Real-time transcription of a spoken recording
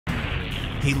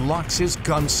He locks his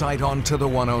gun sight onto the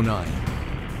 109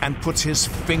 and puts his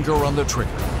finger on the trigger.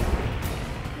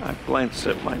 I glanced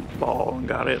at my ball and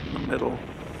got it in the middle.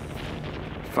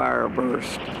 Fire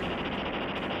burst,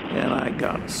 and I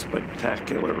got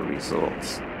spectacular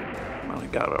results. I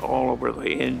got it all over the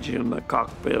engine, the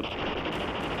cockpit.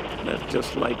 That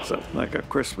just lights up like a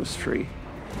Christmas tree.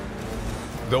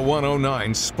 The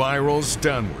 109 spirals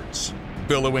downwards,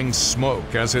 billowing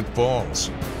smoke as it falls.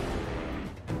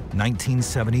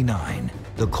 1979,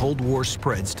 the Cold War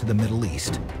spreads to the Middle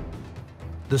East.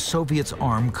 The Soviets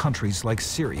arm countries like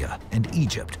Syria and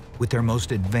Egypt with their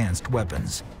most advanced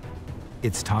weapons.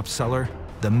 Its top seller,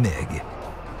 the MiG.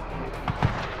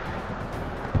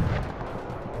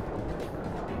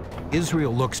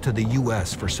 Israel looks to the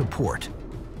U.S. for support.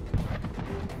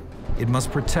 It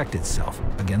must protect itself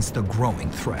against the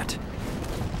growing threat.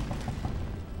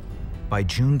 By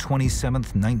June 27,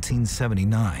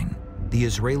 1979, the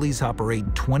Israelis operate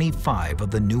 25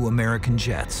 of the new American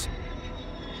jets.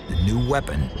 The new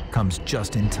weapon comes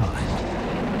just in time.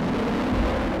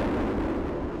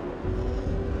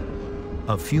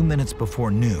 A few minutes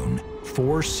before noon,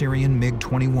 4 Syrian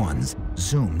MiG-21s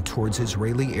zoom towards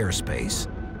Israeli airspace.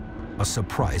 A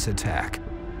surprise attack.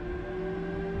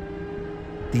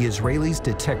 The Israelis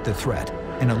detect the threat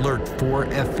and alert 4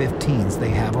 F-15s they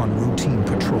have on routine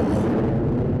patrol.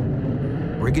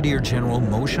 Brigadier General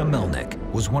Moshe Melnick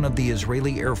was one of the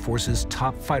Israeli Air Force's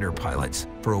top fighter pilots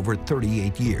for over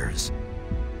 38 years.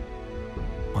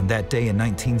 On that day in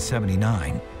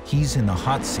 1979, he's in the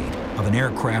hot seat of an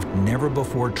aircraft never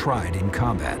before tried in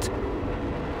combat.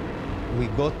 We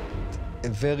got a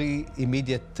very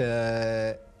immediate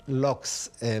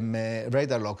locks,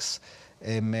 radar locks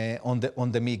on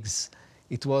the MiGs.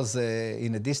 It was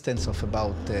in a distance of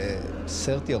about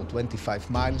 30 or 25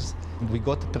 miles. We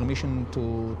got permission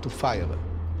to fire.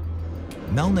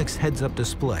 Melnick's heads-up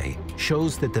display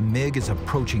shows that the MiG is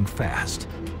approaching fast.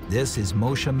 This is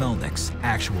Moshe Melnick's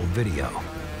actual video.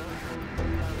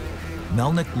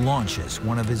 Melnick launches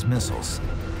one of his missiles.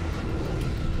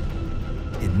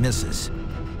 It misses.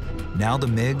 Now the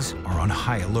MiGs are on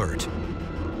high alert.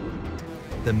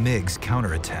 The MiGs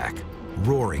counterattack,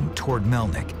 roaring toward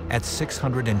Melnick at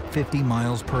 650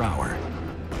 miles per hour.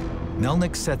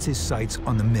 Melnick sets his sights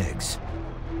on the MiGs,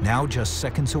 now just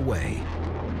seconds away.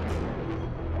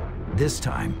 This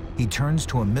time, he turns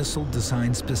to a missile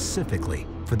designed specifically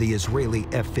for the Israeli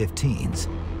F-15s.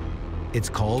 It's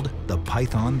called the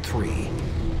Python 3.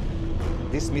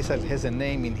 This missile has a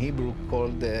name in Hebrew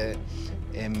called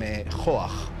Choach.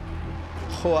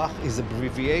 Choach is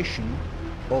abbreviation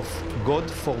of God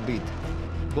forbid.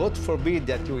 God forbid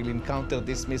that you will encounter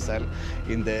this missile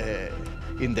in the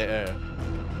air.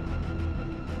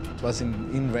 It was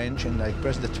in range, and I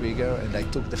pressed the trigger and I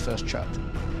took the first shot.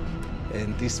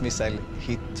 And this missile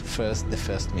hit the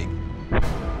first MiG.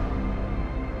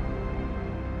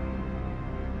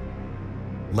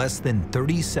 Less than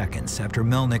 30 seconds after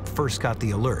Melnick first got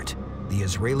the alert, the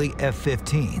Israeli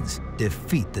F-15s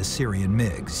defeat the Syrian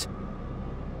MiGs.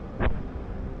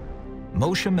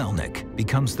 Moshe Melnick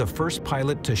becomes the first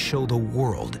pilot to show the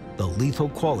world the lethal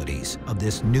qualities of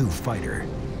this new fighter.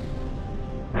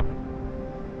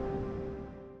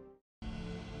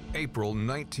 April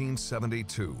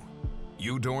 1972,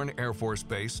 Udorn Air Force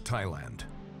Base, Thailand.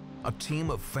 A team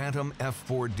of Phantom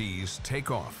F-4Ds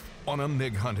take off on a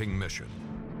MiG hunting mission.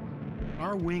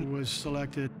 Our wing was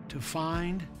selected to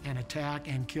find and attack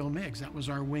and kill MiGs. That was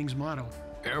our wing's motto.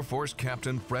 Air Force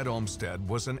Captain Fred Olmsted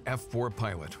was an F-4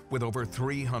 pilot with over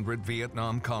 300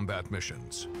 Vietnam combat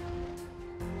missions.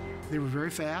 They were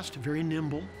very fast, very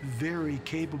nimble, very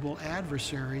capable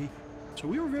adversary. So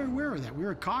we were very aware of that. We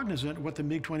were cognizant of what the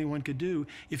MiG-21 could do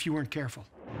if you weren't careful.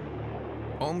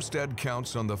 Olmsted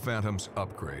counts on the Phantom's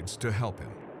upgrades to help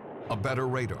him. A better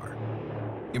radar,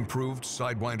 improved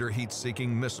Sidewinder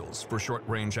heat-seeking missiles for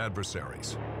short-range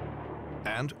adversaries,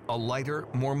 and a lighter,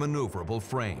 more maneuverable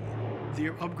frame.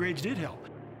 The upgrades did help.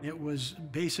 It was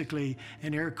basically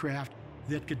an aircraft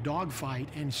that could dogfight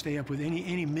and stay up with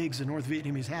any MiGs the North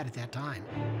Vietnamese had at that time.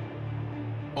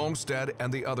 Olmsted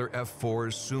and the other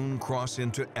F-4s soon cross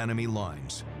into enemy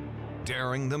lines,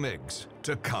 daring the MiGs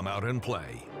to come out and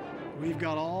play. We've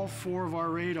got all 4 of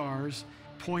our radars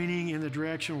pointing in the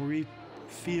direction where we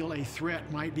feel a threat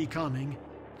might be coming.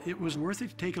 It was worth it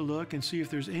to take a look and see if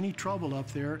there's any trouble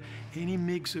up there, any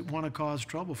MiGs that want to cause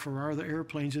trouble for our other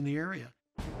airplanes in the area.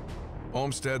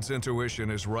 Olmsted's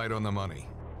intuition is right on the money.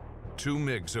 2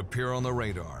 MiGs appear on the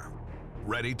radar,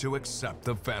 ready to accept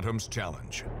the Phantom's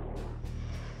challenge.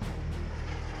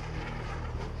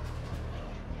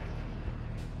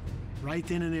 Right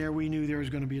then and there, we knew there was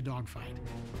going to be a dogfight.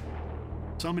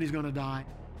 Somebody's going to die,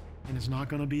 and it's not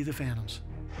going to be the Phantoms.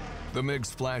 The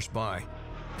MiGs flash by,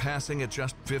 passing at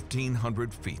just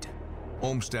 1,500 feet.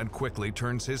 Olmsted quickly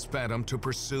turns his Phantom to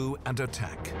pursue and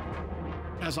attack.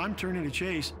 As I'm turning to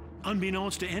chase,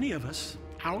 unbeknownst to any of us,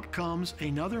 out comes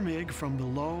another MiG from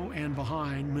below and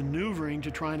behind, maneuvering to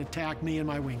try and attack me and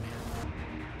my wingman.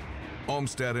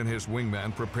 Olmsted and his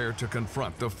wingman prepare to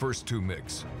confront the first two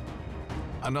MiGs.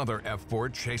 Another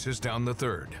F-4 chases down the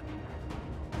third.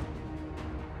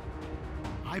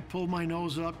 I pulled my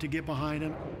nose up to get behind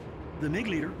him. The MiG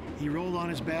leader, he rolled on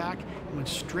his back, went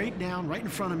straight down right in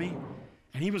front of me,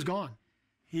 and he was gone.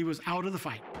 He was out of the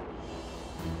fight.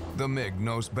 The MiG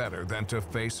knows better than to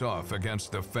face off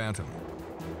against the Phantom.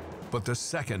 But the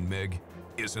second MiG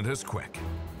isn't as quick.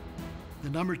 The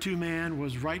number 2 man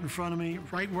was right in front of me,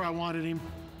 right where I wanted him.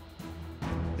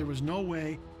 There was no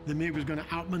way the MiG was going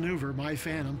to outmaneuver my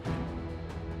Phantom.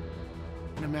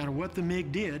 No matter what the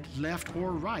MiG did, left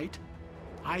or right,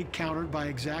 I countered by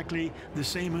exactly the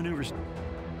same maneuvers.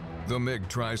 The MiG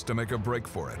tries to make a break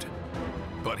for it,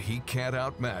 but he can't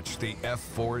outmatch the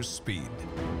F-4's speed.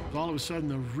 All of a sudden,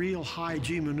 the real high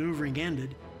G maneuvering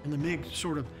ended, and the MiG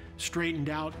sort of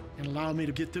straightened out and allowed me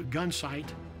to get the gun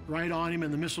sight right on him,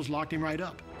 and the missiles locked him right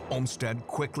up. Olmsted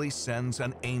quickly sends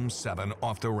an AIM-7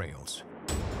 off the rails.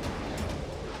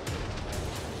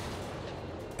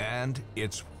 And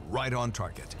it's right on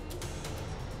target.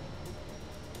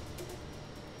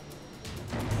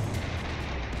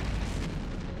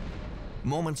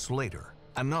 Moments later,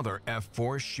 another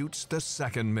F-4 shoots the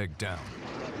second MiG down.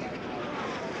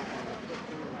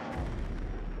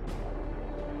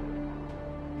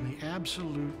 The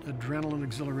absolute adrenaline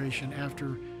exhilaration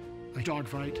after a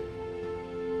dogfight,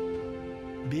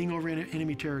 being over in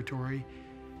enemy territory,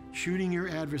 shooting your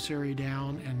adversary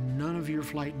down, and none of your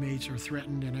flight mates are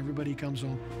threatened and everybody comes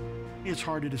home. It's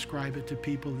hard to describe it to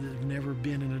people that have never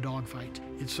been in a dogfight.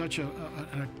 It's such an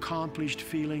accomplished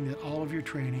feeling that all of your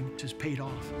training has paid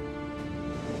off.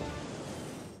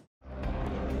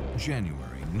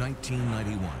 January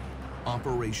 1991,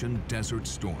 Operation Desert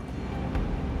Storm.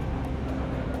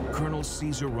 Colonel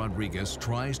Cesar Rodriguez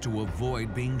tries to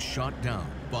avoid being shot down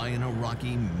by an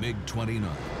Iraqi MiG-29.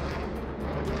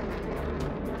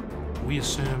 We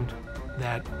assumed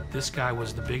that this guy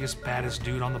was the biggest, baddest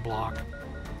dude on the block,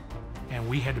 and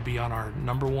we had to be on our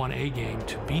 #1 A game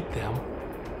to beat them.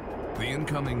 The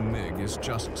incoming MiG is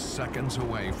just seconds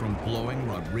away from blowing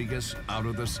Rodriguez out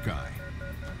of the sky.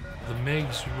 The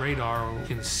MiG's radar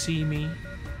can see me,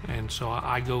 and so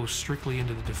I go strictly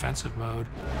into the defensive mode.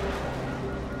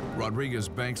 Rodriguez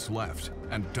banks left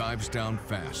and dives down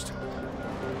fast.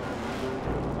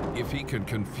 If he could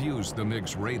confuse the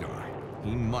MiG's radar,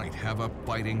 he might have a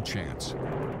fighting chance.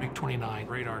 MiG-29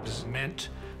 radar is meant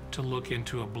to look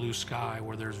into a blue sky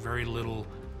where there's very little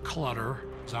clutter.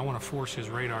 So I want to force his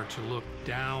radar to look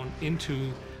down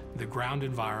into the ground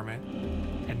environment,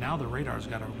 and now the radar's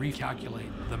got to recalculate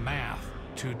the math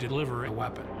to deliver a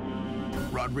weapon.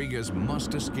 Rodriguez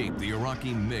must escape the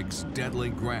Iraqi MiG's deadly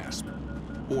grasp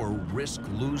or risk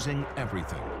losing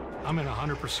everything. I'm in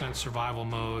 100% survival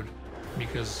mode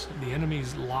because the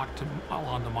enemy's locked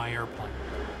onto my airplane.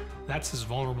 That's as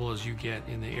vulnerable as you get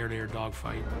in the air-to-air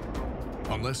dogfight.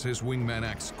 Unless his wingman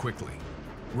acts quickly,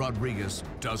 Rodriguez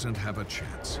doesn't have a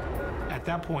chance. At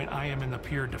that point, I am in the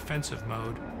pure defensive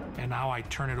mode, and now I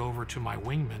turn it over to my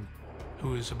wingman,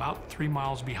 who is about 3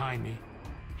 miles behind me.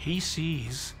 He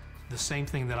sees the same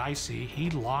thing that I see. He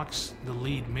locks the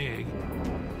lead MiG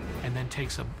and then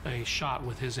takes a shot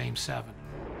with his AIM-7.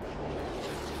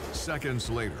 Seconds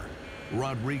later,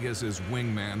 Rodriguez's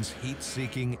wingman's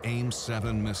heat-seeking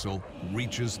AIM-7 missile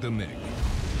reaches the MiG.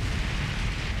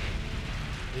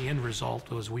 The end result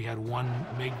was we had 1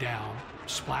 MiG down.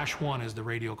 Splash 1 is the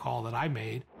radio call that I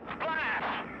made.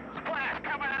 Splash! Splash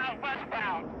coming out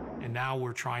westbound! And now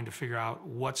we're trying to figure out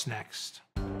what's next.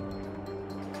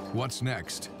 What's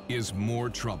next is more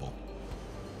trouble.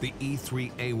 The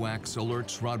E-3 AWACS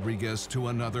alerts Rodriguez to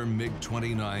another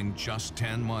MiG-29 just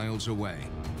 10 miles away.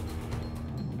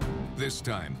 This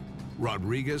time,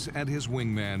 Rodriguez and his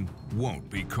wingman won't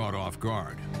be caught off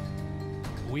guard.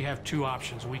 We have 2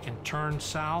 options. We can turn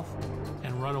south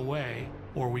and run away,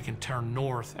 or we can turn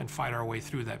north and fight our way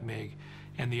through that MiG.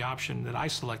 And the option that I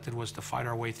selected was to fight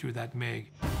our way through that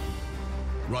MiG.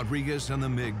 Rodriguez and the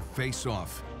MiG face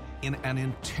off in an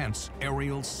intense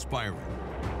aerial spiral,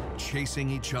 chasing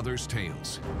each other's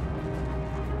tails.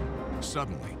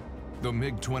 Suddenly, the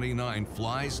MiG-29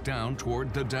 flies down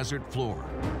toward the desert floor,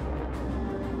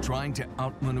 trying to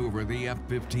outmaneuver the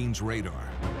F-15's radar.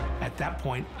 At that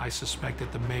point, I suspect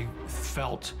that the MiG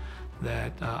felt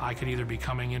that I could either be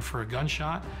coming in for a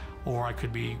gunshot or I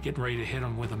could be getting ready to hit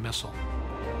him with a missile.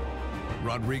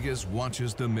 Rodriguez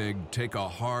watches the MiG take a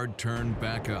hard turn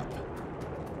back up,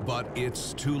 but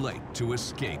it's too late to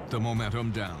escape the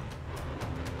momentum down.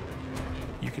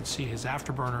 You can see his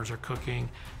afterburners are cooking.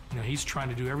 You know, he's trying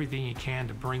to do everything he can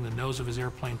to bring the nose of his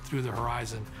airplane through the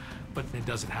horizon, but it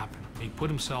doesn't happen. He put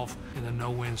himself in a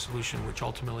no-win solution, which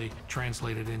ultimately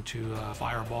translated into a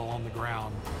fireball on the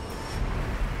ground.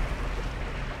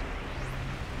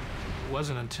 It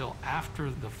wasn't until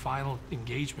after the final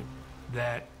engagement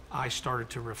that I started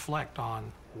to reflect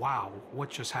on, wow, what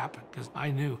just happened? Because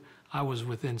I knew I was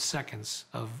within seconds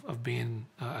of being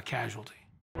a casualty.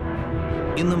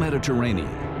 In the Mediterranean,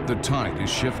 the tide is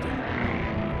shifting.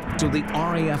 So the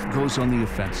RAF goes on the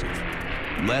offensive,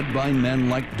 led by men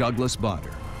like Douglas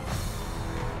Bader.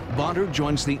 Bader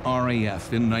joins the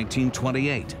RAF in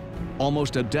 1928,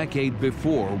 almost a decade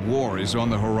before war is on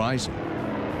the horizon.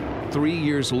 3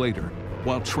 years later,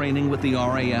 while training with the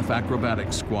RAF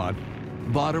Acrobatics Squad,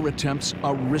 Bader attempts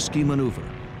a risky maneuver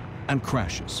and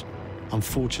crashes.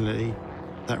 Unfortunately,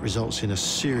 that results in a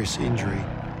serious injury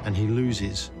and he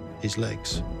loses his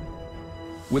legs.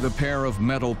 With a pair of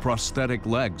metal prosthetic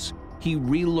legs, he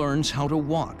relearns how to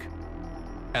walk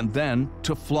and then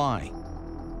to fly.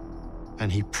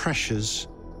 And he pressures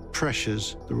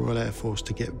the Royal Air Force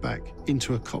to get back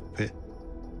into a cockpit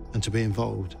and to be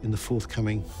involved in the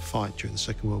forthcoming fight during the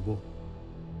Second World War.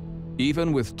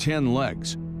 Even with 10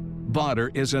 legs,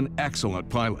 Bader is an excellent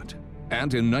pilot.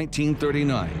 And in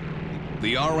 1939,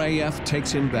 the RAF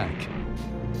takes him back.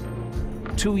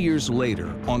 2 years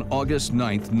later, on August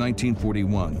 9th,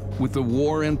 1941, with the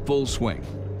war in full swing,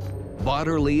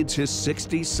 Bader leads his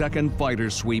 62nd fighter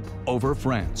sweep over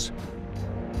France.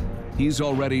 He's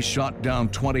already shot down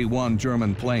 21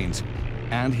 German planes,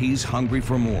 and he's hungry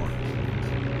for more.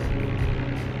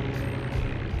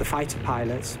 The fighter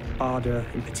pilots, Bader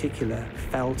in particular,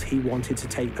 felt he wanted to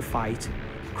take the fight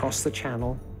across the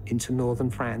Channel into northern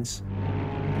France.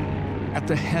 At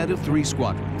the head of 3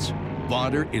 squadrons,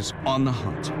 Bader is on the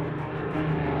hunt.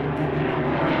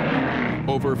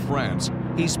 Over France,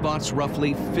 he spots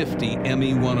roughly 50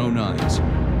 Me-109s.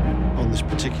 On this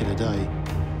particular day,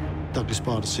 Douglas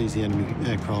Bader sees the enemy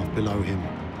aircraft below him,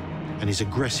 and his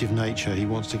aggressive nature, he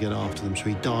wants to get after them, so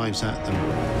he dives at them.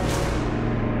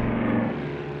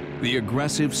 The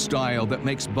aggressive style that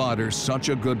makes Bader such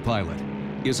a good pilot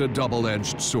is a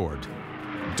double-edged sword.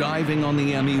 Diving on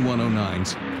the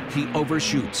Me-109s, he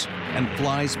overshoots and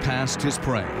flies past his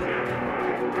prey.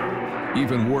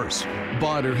 Even worse,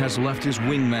 Bader has left his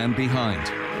wingman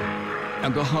behind,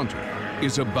 and the hunter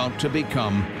is about to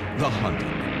become the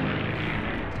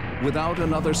hunted. Without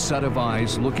another set of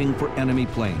eyes looking for enemy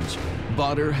planes,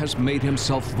 Bader has made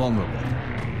himself vulnerable.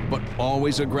 But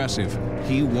always aggressive,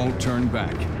 he won't turn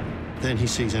back. Then he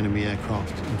sees enemy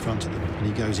aircraft in front of him, and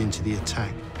he goes into the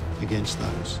attack against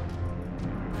those.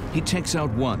 He takes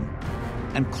out one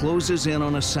and closes in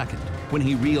on a second when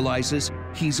he realizes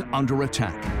he's under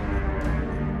attack.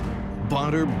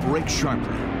 Bader breaks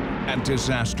sharply, and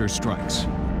disaster strikes.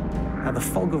 Now, the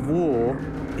fog of war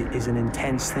is an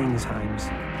intense thing at times.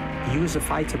 You as a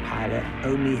fighter pilot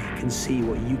only can see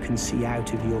what you can see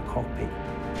out of your cockpit.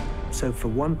 So for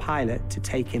one pilot to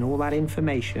take in all that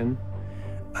information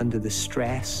under the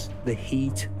stress, the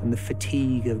heat, and the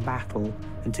fatigue of battle,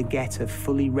 and to get a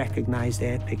fully recognized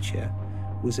air picture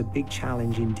was a big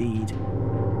challenge indeed.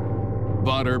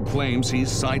 Bader claims he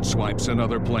sideswipes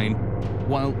another plane,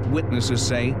 while witnesses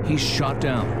say he's shot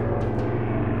down.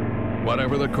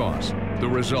 Whatever the cause, the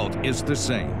result is the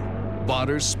same.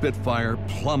 Bader's Spitfire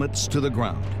plummets to the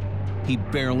ground. He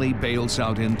barely bails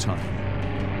out in time.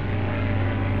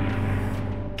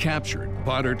 Captured,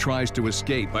 Bader tries to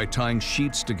escape by tying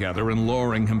sheets together and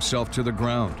lowering himself to the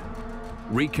ground.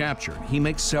 Recaptured, he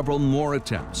makes several more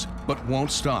attempts, but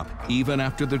won't stop even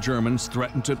after the Germans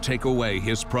threaten to take away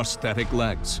his prosthetic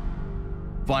legs.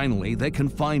 Finally, they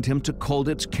confined him to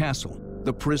Colditz Castle,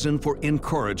 the prison for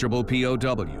incorrigible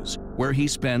POWs, where he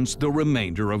spends the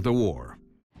remainder of the war.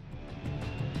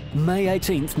 May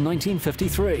 18th,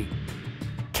 1953.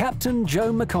 Captain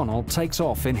Joe McConnell takes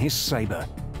off in his Sabre,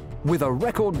 with a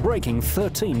record-breaking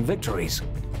 13 victories.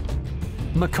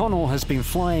 McConnell has been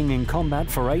flying in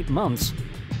combat for 8 months.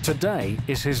 Today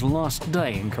is his last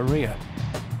day in Korea.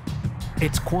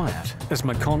 It's quiet as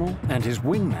McConnell and his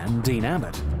wingman, Dean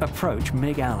Abbott, approach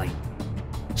MiG Alley.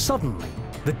 Suddenly,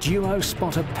 the duo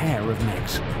spot a pair of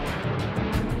MiGs.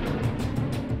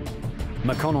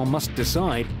 McConnell must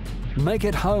decide, make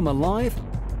it home alive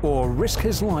or risk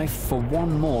his life for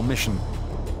one more mission.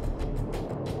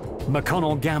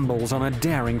 McConnell gambles on a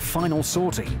daring final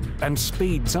sortie and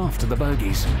speeds after the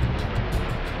bogies.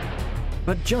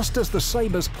 But just as the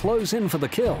Sabres close in for the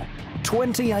kill,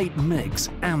 28 MiGs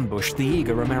ambush the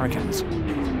eager Americans.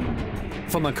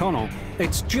 For McConnell,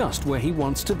 it's just where he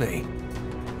wants to be.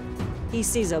 He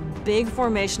sees a big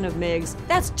formation of MiGs.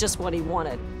 That's just what he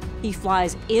wanted. He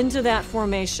flies into that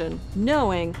formation,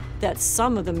 knowing that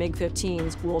some of the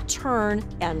MiG-15s will turn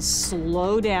and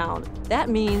slow down. That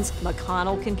means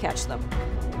McConnell can catch them.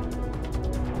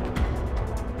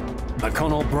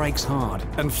 McConnell brakes hard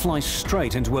and flies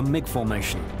straight into a MiG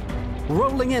formation.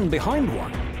 Rolling in behind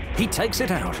one, he takes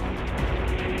it out.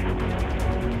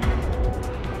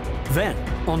 Then,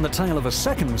 on the tail of a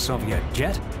second Soviet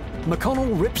jet,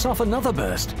 McConnell rips off another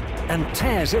burst and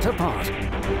tears it apart.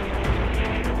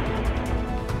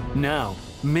 Now,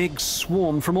 MiGs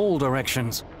swarm from all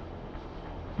directions.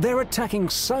 They're attacking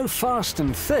so fast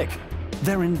and thick,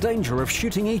 they're in danger of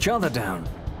shooting each other down.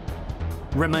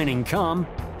 Remaining calm,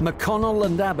 McConnell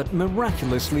and Abbott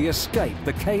miraculously escape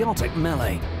the chaotic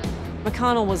melee.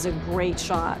 McConnell was a great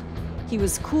shot. He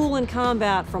was cool in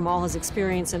combat from all his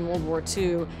experience in World War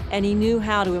II, and he knew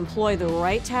how to employ the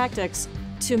right tactics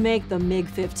to make the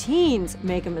MiG-15s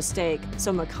make a mistake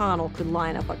so McConnell could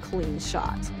line up a clean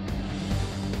shot.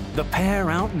 The pair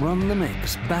outrun the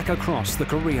MiGs back across the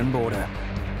Korean border.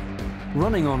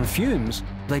 Running on fumes,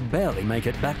 they barely make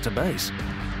it back to base.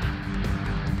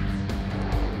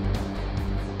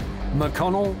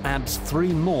 McConnell adds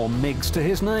 3 more MiGs to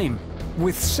his name.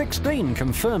 With 16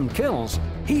 confirmed kills,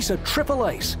 he's a triple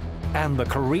ace and the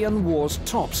Korean War's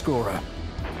top scorer.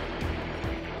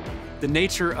 The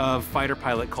nature of fighter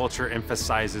pilot culture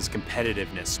emphasizes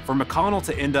competitiveness. For McConnell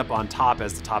to end up on top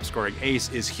as the top scoring ace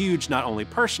is huge, not only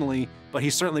personally, but he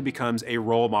certainly becomes a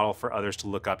role model for others to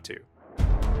look up to.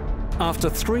 After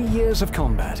 3 years of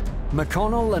combat,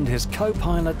 McConnell and his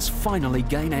co-pilots finally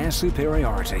gain air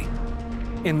superiority.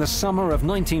 In the summer of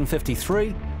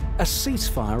 1953, a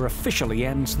ceasefire officially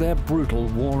ends their brutal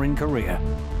war in Korea.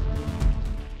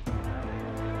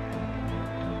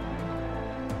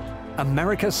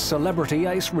 America's celebrity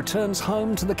ace returns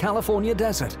home to the California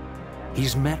desert.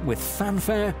 He's met with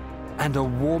fanfare and a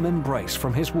warm embrace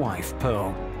from his wife,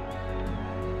 Pearl.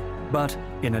 But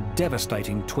in a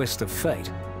devastating twist of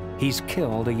fate, he's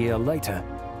killed a year later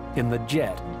in the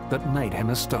jet that made him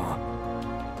a star.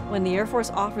 When the Air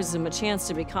Force offers him a chance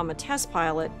to become a test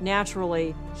pilot,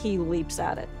 naturally, he leaps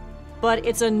at it. But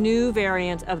it's a new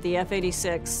variant of the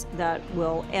F-86 that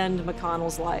will end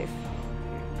McConnell's life.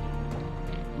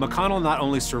 McConnell not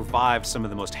only survived some of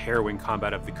the most harrowing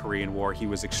combat of the Korean War, he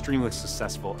was extremely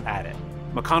successful at it.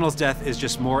 McConnell's death is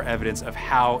just more evidence of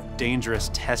how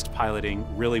dangerous test piloting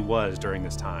really was during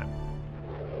this time.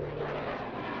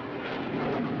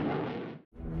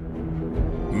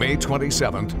 May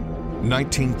 27th,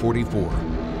 1944.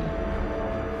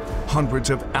 Hundreds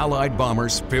of Allied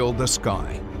bombers filled the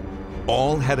sky,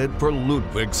 all headed for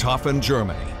Ludwigshafen,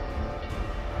 Germany,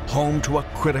 home to a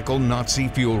critical Nazi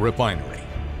fuel refinery.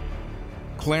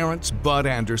 Clarence Bud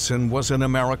Anderson was an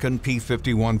American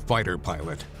P-51 fighter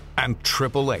pilot and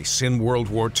triple ace in World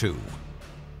War II.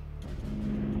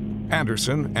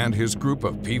 Anderson and his group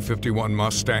of P-51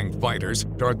 Mustang fighters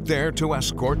are there to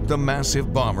escort the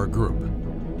massive bomber group.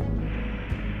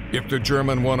 If the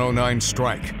German 109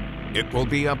 strike, it will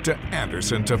be up to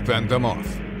Anderson to fend them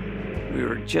off. We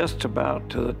were just about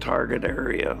to the target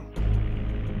area,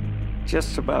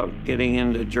 just about getting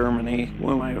into Germany,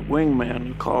 when my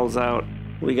wingman calls out,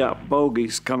 "We got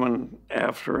bogeys coming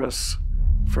after us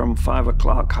from 5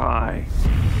 o'clock high."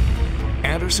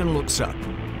 Anderson looks up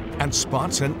and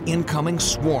spots an incoming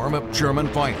swarm of German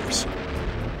fighters.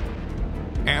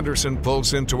 Anderson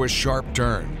pulls into a sharp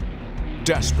turn,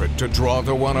 desperate to draw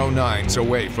the 109s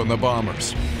away from the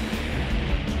bombers.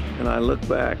 And I look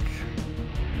back,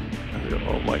 I go,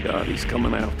 oh my God, he's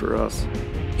coming after us.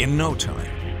 In no time,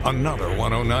 another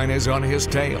 109 is on his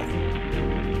tail.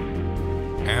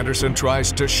 Anderson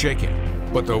tries to shake him,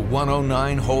 but the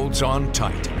 109 holds on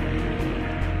tight.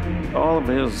 All of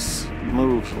his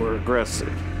moves were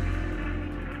aggressive.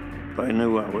 I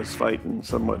knew I was fighting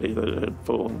somebody that had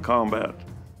full combat,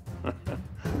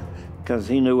 because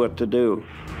he knew what to do.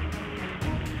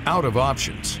 Out of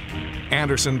options,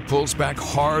 Anderson pulls back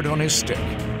hard on his stick,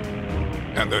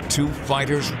 and the two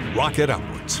fighters rocket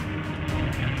upwards.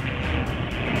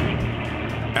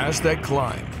 As they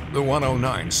climb, the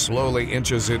 109 slowly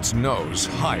inches its nose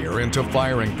higher into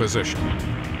firing position.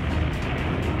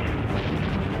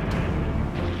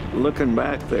 Looking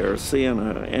back there, seeing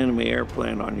an enemy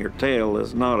airplane on your tail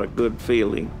is not a good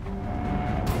feeling.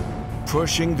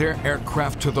 Pushing their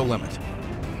aircraft to the limit,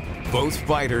 both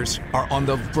fighters are on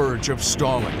the verge of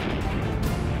stalling.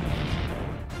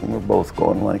 And we're both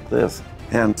going like this.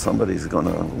 and somebody's going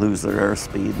to lose their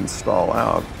airspeed and stall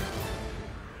out.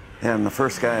 And the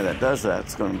first guy that does that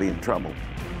is going to be in trouble.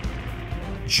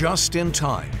 Just in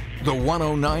time, the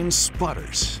 109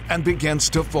 sputters and begins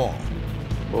to fall.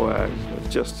 Boy, it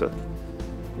was just a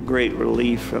great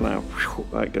relief, and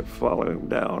I could follow him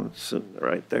down, sitting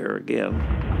right there again.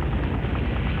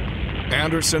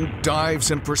 Anderson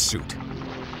dives in pursuit,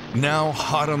 now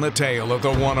hot on the tail of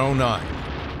the 109.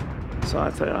 So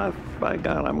I thought, by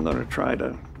God, I'm going to try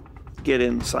to get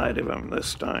inside of him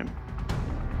this time.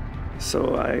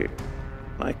 So I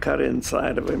cut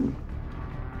inside of him.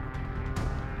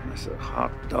 I said,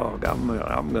 hot dog, I'm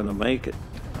going to make it.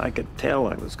 I could tell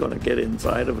I was going to get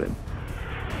inside of him.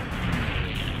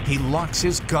 He locks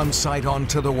his gun sight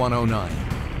onto the 109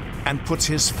 and puts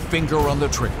his finger on the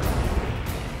trigger.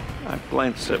 I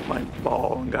glanced at my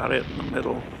ball and got it in the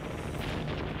middle.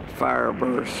 Fire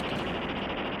burst,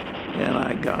 and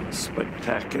I got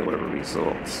spectacular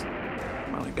results.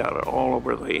 I got it all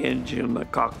over the engine, the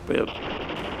cockpit.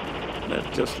 That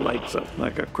just lights up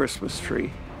like a Christmas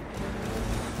tree.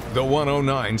 The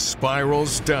 109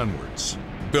 spirals downwards,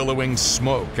 billowing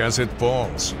smoke as it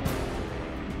falls.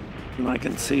 And I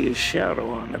can see his shadow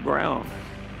on the ground.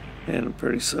 And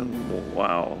pretty soon,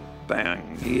 wow,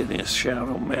 bang, he and his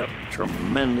shadow met.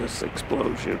 Tremendous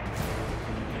explosion.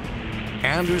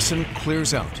 Anderson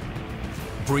clears out,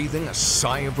 breathing a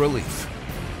sigh of relief.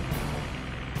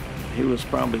 He was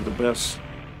probably the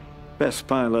best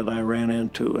pilot I ran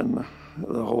into in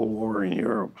the whole war in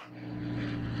Europe.